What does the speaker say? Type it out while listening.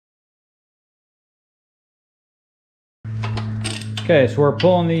Okay, so we're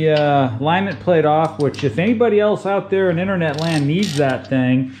pulling the alignment plate off, which if anybody else out there in internet land needs that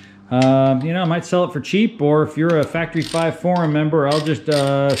thing, you know, I might sell it for cheap, or if you're a Factory 5 forum member, I'll just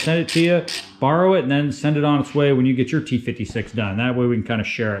send it to you, borrow it, and then send it on its way when you get your T56 done. That way we can kind of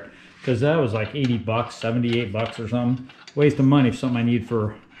share it. Because that was like 80 bucks, 78 bucks or something. Waste of money for something I need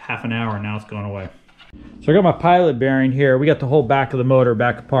for half an hour, and now it's going away. So I got my pilot bearing here. We got the whole back of the motor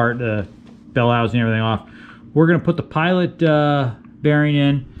back apart, the bell housing and everything off. We're going to put the pilot bearing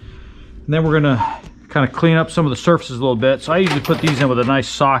in, and then we're going to kind of clean up some of the surfaces a little bit. So I usually put these in with a nice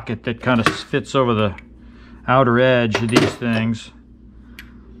socket that kind of fits over the outer edge of these things.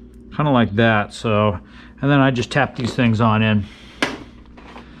 Kind of like that. So, and then I just tap these things on in.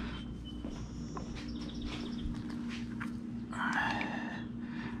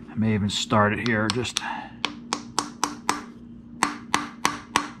 I may even start it here, just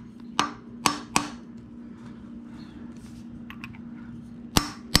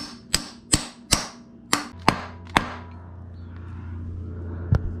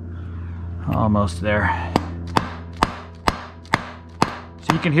almost there.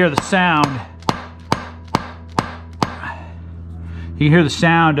 So you can hear the sound. You can hear the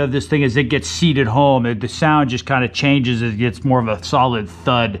sound of this thing as it gets seated home. The sound just kind of changes. It gets more of a solid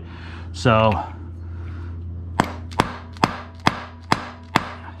thud. So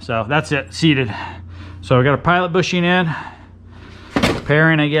that's it, seated. So we got a pilot bushing in.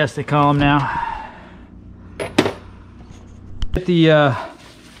 Pairing, I guess they call them now. Get the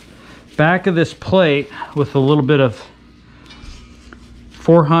back of this plate with a little bit of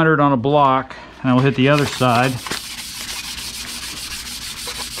 400 on a block, and we'll hit the other side.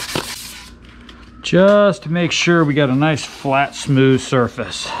 Just to make sure we got a nice flat smooth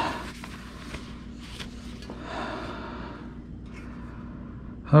surface.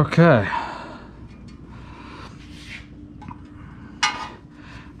 Okay.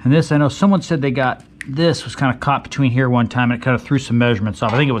 And this, I know someone said they got, this was kind of caught between here one time and it kind of threw some measurements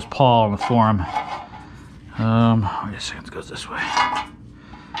off. I think it was Paul on the forum. Wait a second, it goes this way.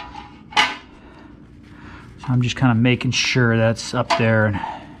 So I'm just kind of making sure that's up there, and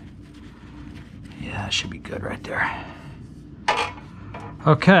yeah, that should be good right there.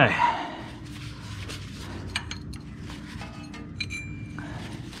 Okay.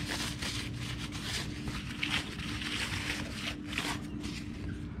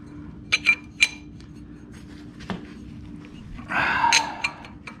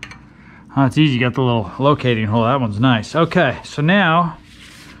 Oh, it's easy. You got the little locating hole. That one's nice. Okay, so now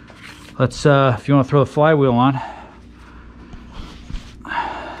let's, if you want to throw the flywheel on,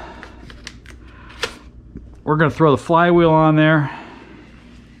 we're going to throw the flywheel on there.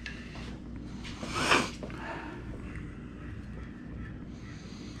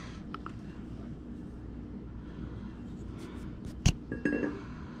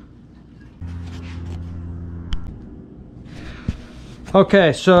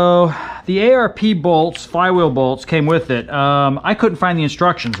 Okay, so the ARP bolts, flywheel bolts, came with it. I couldn't find the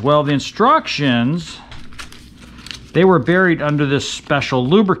instructions. Well, the instructions, they were buried under this special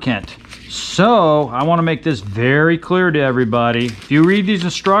lubricant. So I want to make this very clear to everybody. If you read these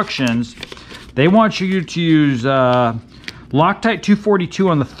instructions, they want you to use Loctite 242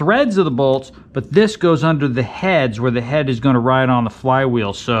 on the threads of the bolts, but this goes under the heads where the head is going to ride on the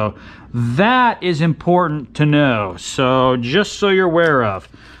flywheel. So that is important to know. So just so you're aware of.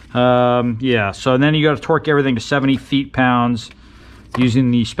 Yeah, so then you got to torque everything to 70 feet-pounds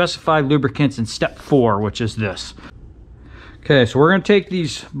using the specified lubricants in step 4, which is this. Okay, so we're going to take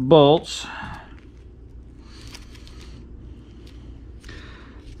these bolts.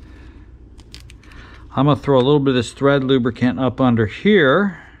 I'm going to throw a little bit of this thread lubricant up under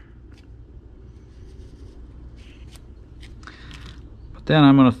here. But then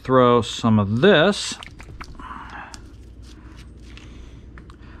I'm going to throw some of this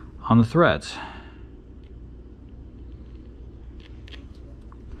on the threads.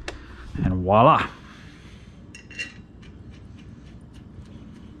 And voila.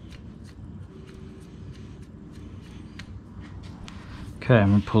 Okay, I'm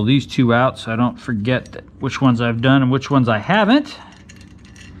going to pull these two out so I don't forget that which ones I've done and which ones I haven't.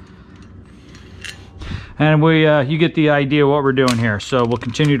 And you get the idea what we're doing here. So we'll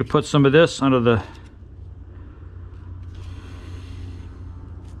continue to put some of this under the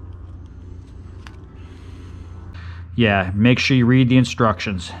make sure you read the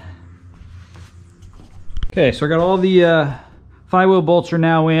instructions. Okay, so I got all the flywheel bolts are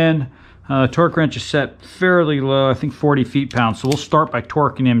now in. Torque wrench is set fairly low, I think 40 feet-pounds. So we'll start by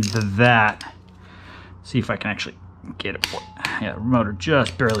torquing him to that. See if I can actually get it. Yeah, the motor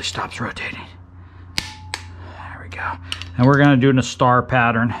just barely stops rotating. There we go. go. And we're gonna do it in a star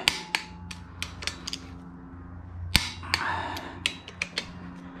pattern.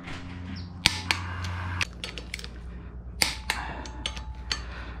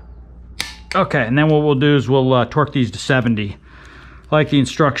 Okay, and then what we'll do is we'll torque these to 70, like the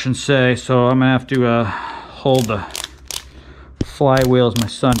instructions say. So I'm gonna have to hold the flywheel as my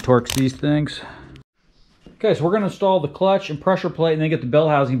son torques these things. Okay, so we're gonna install the clutch and pressure plate and then get the bell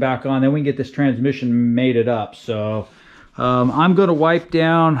housing back on, then we can get this transmission mated up. So I'm gonna wipe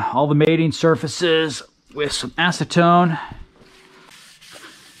down all the mating surfaces with some acetone.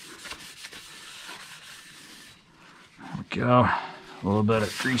 There we go. A little bit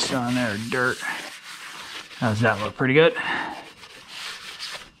of grease on there, dirt. How's that look? Pretty good?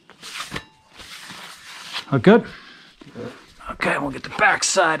 Look good? Okay, we'll get the back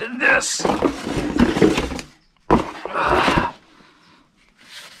side of this.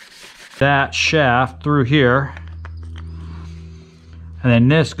 That shaft through here. And then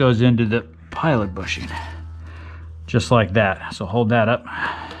this goes into the pilot bushing. Just like that. So hold that up.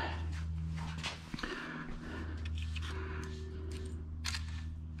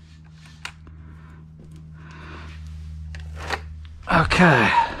 Okay,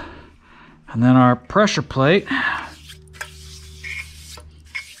 and then our pressure plate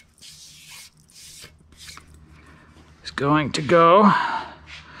is going to go,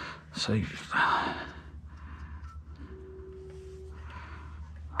 so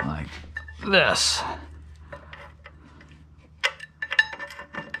like this.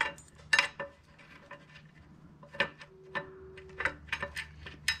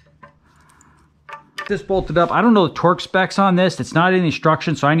 This bolted up. I don't know the torque specs on this. It's not in the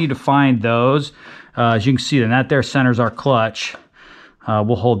instructions, so I need to find those. As you can see, then that there centers our clutch.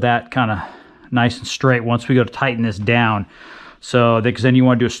 We'll hold that kind of nice and straight once we go to tighten this down. So, because then you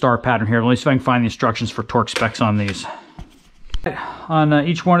want to do a star pattern here. At least if I can find the instructions for torque specs on these. On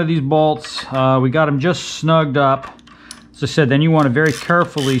each one of these bolts, we got them just snugged up. As I said, then you want to very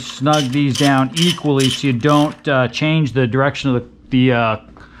carefully snug these down equally so you don't change the direction of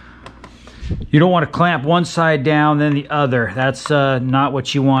the you don't want to clamp one side down, then the other. That's not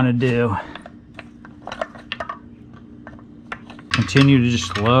what you want to do. Continue to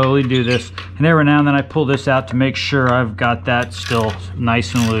just slowly do this. And every now and then I pull this out to make sure I've got that still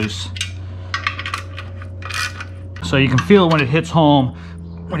nice and loose. So you can feel it when it hits home,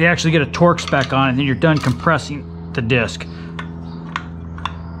 when you actually get a torque spec on it, and then you're done compressing the disc.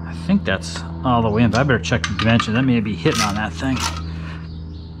 I think that's all the way in, but I better check the dimension. That may be hitting on that thing.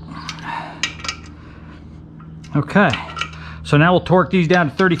 Okay, so now we'll torque these down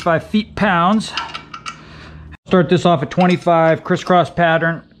to 35 feet-pounds. Start this off at 25, crisscross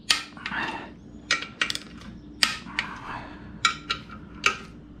pattern.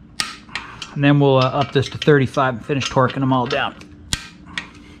 And then we'll up this to 35 and finish torquing them all down.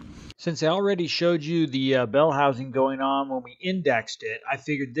 Since I already showed you the bell housing going on when we indexed it, I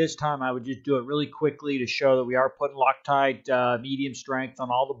figured this time I would just do it really quickly to show that we are putting Loctite medium strength on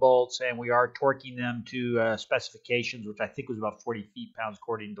all the bolts, and we are torquing them to specifications, which I think was about 40 feet-pounds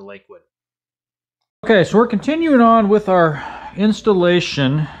according to Lakewood. Okay, so we're continuing on with our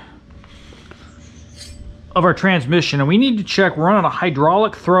installation of our transmission, and we need to check, we're on a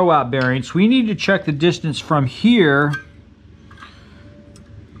hydraulic throwout bearing, so we need to check the distance from here,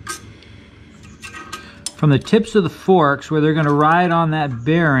 from the tips of the forks where they're going to ride on that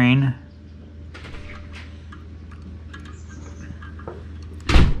bearing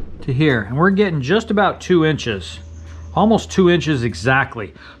to here. And we're getting just about 2 inches, almost 2 inches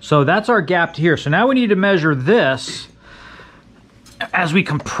exactly. So that's our gap to here. So now we need to measure this as we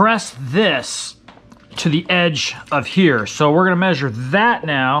compress this to the edge of here. So we're going to measure that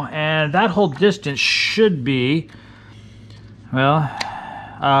now, and that whole distance should be, well,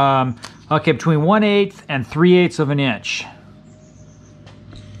 okay, between 1/8 and 3/8 of an inch.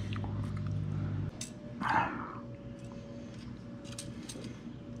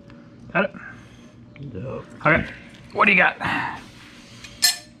 Got it? No. Okay, what do you got?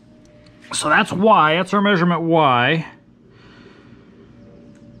 So that's Y, that's our measurement Y.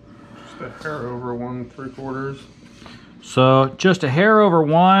 Just a hair over 1 3/4. So just a hair over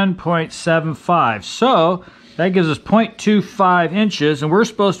 1.75. So that gives us 0.25 inches, and we're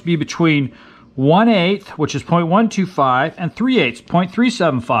supposed to be between 1/8, which is 0.125, and 3/8,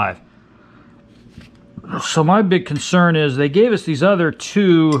 0.375. So my big concern is they gave us these other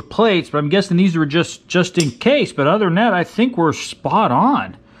 2 plates, but I'm guessing these were just in case. But other than that, I think we're spot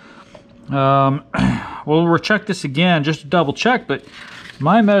on. We'll check this again just to double check, but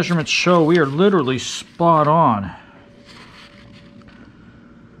my measurements show we are literally spot on.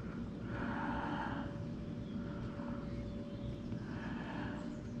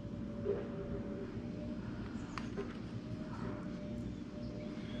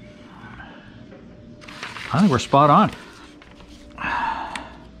 I think we're spot on.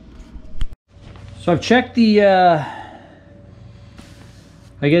 So I've checked the, I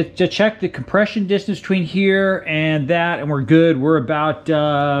get to check the compression distance between here and that, and we're good. We're about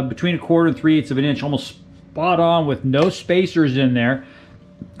between 1/4 and 3/8 of an inch, almost spot on with no spacers in there.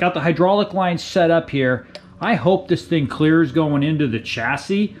 Got the hydraulic line set up here. I hope this thing clears going into the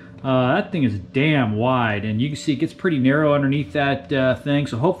chassis. That thing is damn wide, and you can see it gets pretty narrow underneath that thing,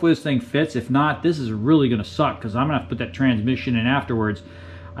 so hopefully this thing fits. If not, this is really going to suck, because I'm going to have to put that transmission in afterwards.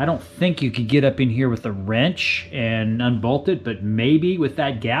 I don't think you could get up in here with a wrench and unbolt it, but maybe with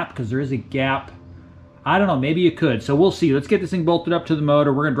that gap, because there is a gap. I don't know, maybe you could. So we'll see. Let's get this thing bolted up to the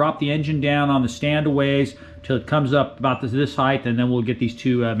motor. We're going to drop the engine down on the stand-aways till it comes up about this height, and then we'll get these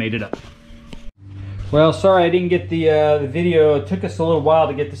two mated up. Well, sorry I didn't get the video. It took us a little while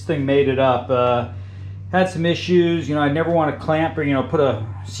to get this thing mated up. Had some issues. You know, I never want to clamp or, you know, put a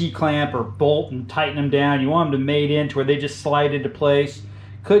C-clamp or bolt and tighten them down. You want them to mate in to where they just slide into place.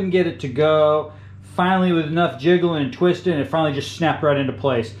 Couldn't get it to go. Finally, with enough jiggling and twisting, it finally just snapped right into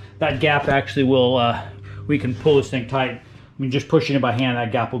place. That gap actually will, we can pull this thing tight. I mean, just pushing it by hand,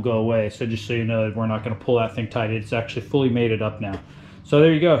 that gap will go away. So just so you know, we're not going to pull that thing tight. It's actually fully mated up now. So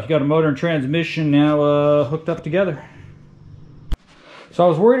there you go. You got a motor and transmission now hooked up together. So I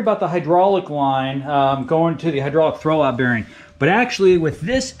was worried about the hydraulic line going to the hydraulic throwout bearing. But actually, with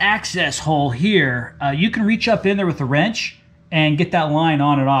this access hole here, you can reach up in there with a wrench and get that line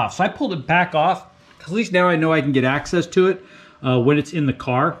on and off. So I pulled it back off, because at least now I know I can get access to it when it's in the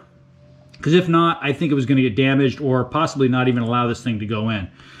car. Because if not, I think it was going to get damaged or possibly not even allow this thing to go in.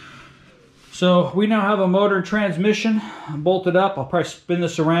 So we now have a motor and transmission bolted up. I'll probably spin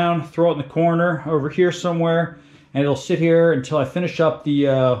this around, throw it in the corner over here somewhere, and it'll sit here until I finish up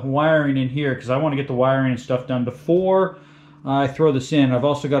the wiring in here, because I want to get the wiring and stuff done before I throw this in. I've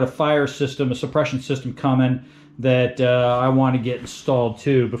also got a fire system, a suppression system coming that I want to get installed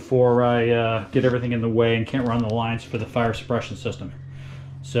too before I get everything in the way and can't run the lines for the fire suppression system.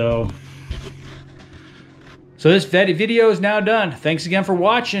 So this video is now done. Thanks again for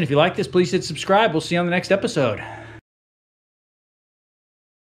watching. If you like this, please hit subscribe. We'll see you on the next episode.